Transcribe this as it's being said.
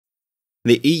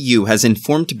The EU has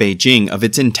informed Beijing of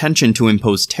its intention to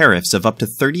impose tariffs of up to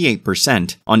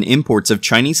 38% on imports of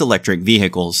Chinese electric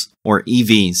vehicles, or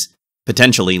EVs,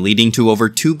 potentially leading to over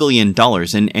 $2 billion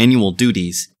in annual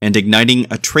duties and igniting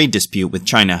a trade dispute with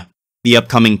China. The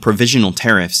upcoming provisional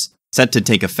tariffs, set to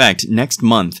take effect next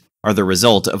month, are the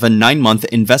result of a 9-month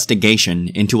investigation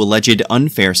into alleged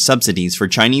unfair subsidies for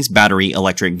Chinese battery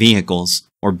electric vehicles,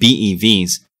 or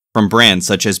BEVs, from brands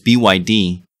such as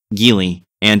BYD, Geely,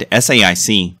 and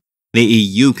SAIC. The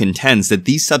EU contends that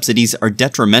these subsidies are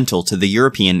detrimental to the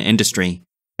European industry,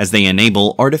 as they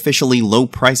enable artificially low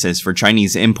prices for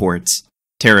Chinese imports.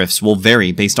 Tariffs will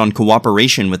vary based on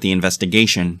cooperation with the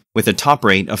investigation, with a top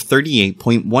rate of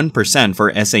 38.1%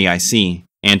 for SAIC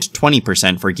and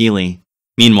 20% for Geely.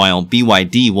 Meanwhile,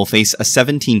 BYD will face a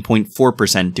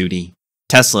 17.4% duty.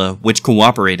 Tesla, which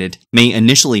cooperated, may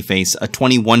initially face a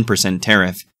 21%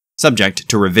 tariff, subject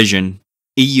to revision.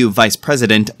 EU Vice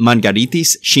President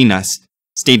Margaritis Schinas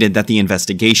stated that the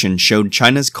investigation showed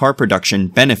China's car production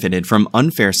benefited from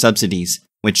unfair subsidies,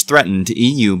 which threatened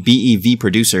EU BEV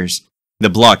producers. The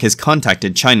bloc has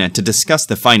contacted China to discuss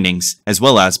the findings, as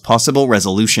well as possible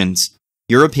resolutions.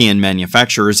 European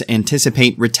manufacturers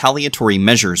anticipate retaliatory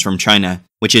measures from China,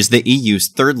 which is the EU's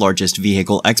third-largest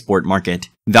vehicle export market,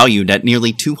 valued at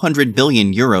nearly €200 billion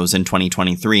in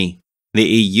 2023. The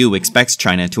EU expects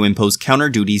China to impose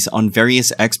counter-duties on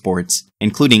various exports,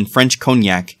 including French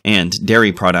cognac and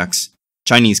dairy products.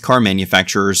 Chinese car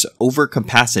manufacturers'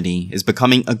 overcapacity is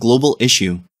becoming a global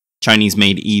issue.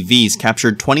 Chinese-made EVs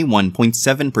captured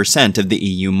 21.7% of the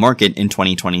EU market in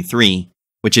 2023,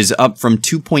 which is up from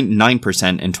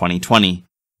 2.9% in 2020.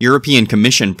 European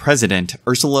Commission President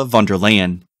Ursula von der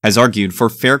Leyen has argued for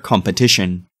fair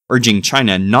competition, urging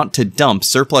China not to dump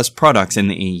surplus products in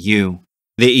the EU.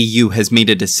 The EU has made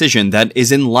a decision that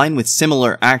is in line with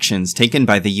similar actions taken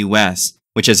by the US,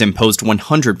 which has imposed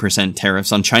 100%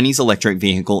 tariffs on Chinese electric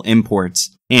vehicle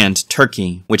imports, and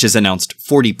Turkey, which has announced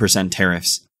 40%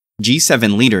 tariffs.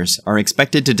 G7 leaders are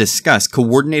expected to discuss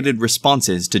coordinated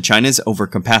responses to China's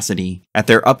overcapacity at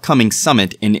their upcoming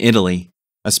summit in Italy.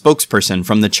 A spokesperson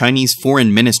from the Chinese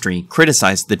Foreign Ministry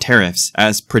criticized the tariffs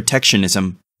as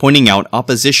protectionism, pointing out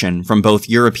opposition from both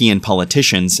European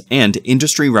politicians and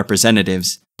industry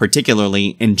representatives,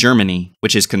 particularly in Germany,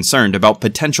 which is concerned about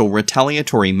potential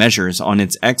retaliatory measures on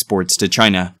its exports to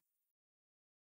China.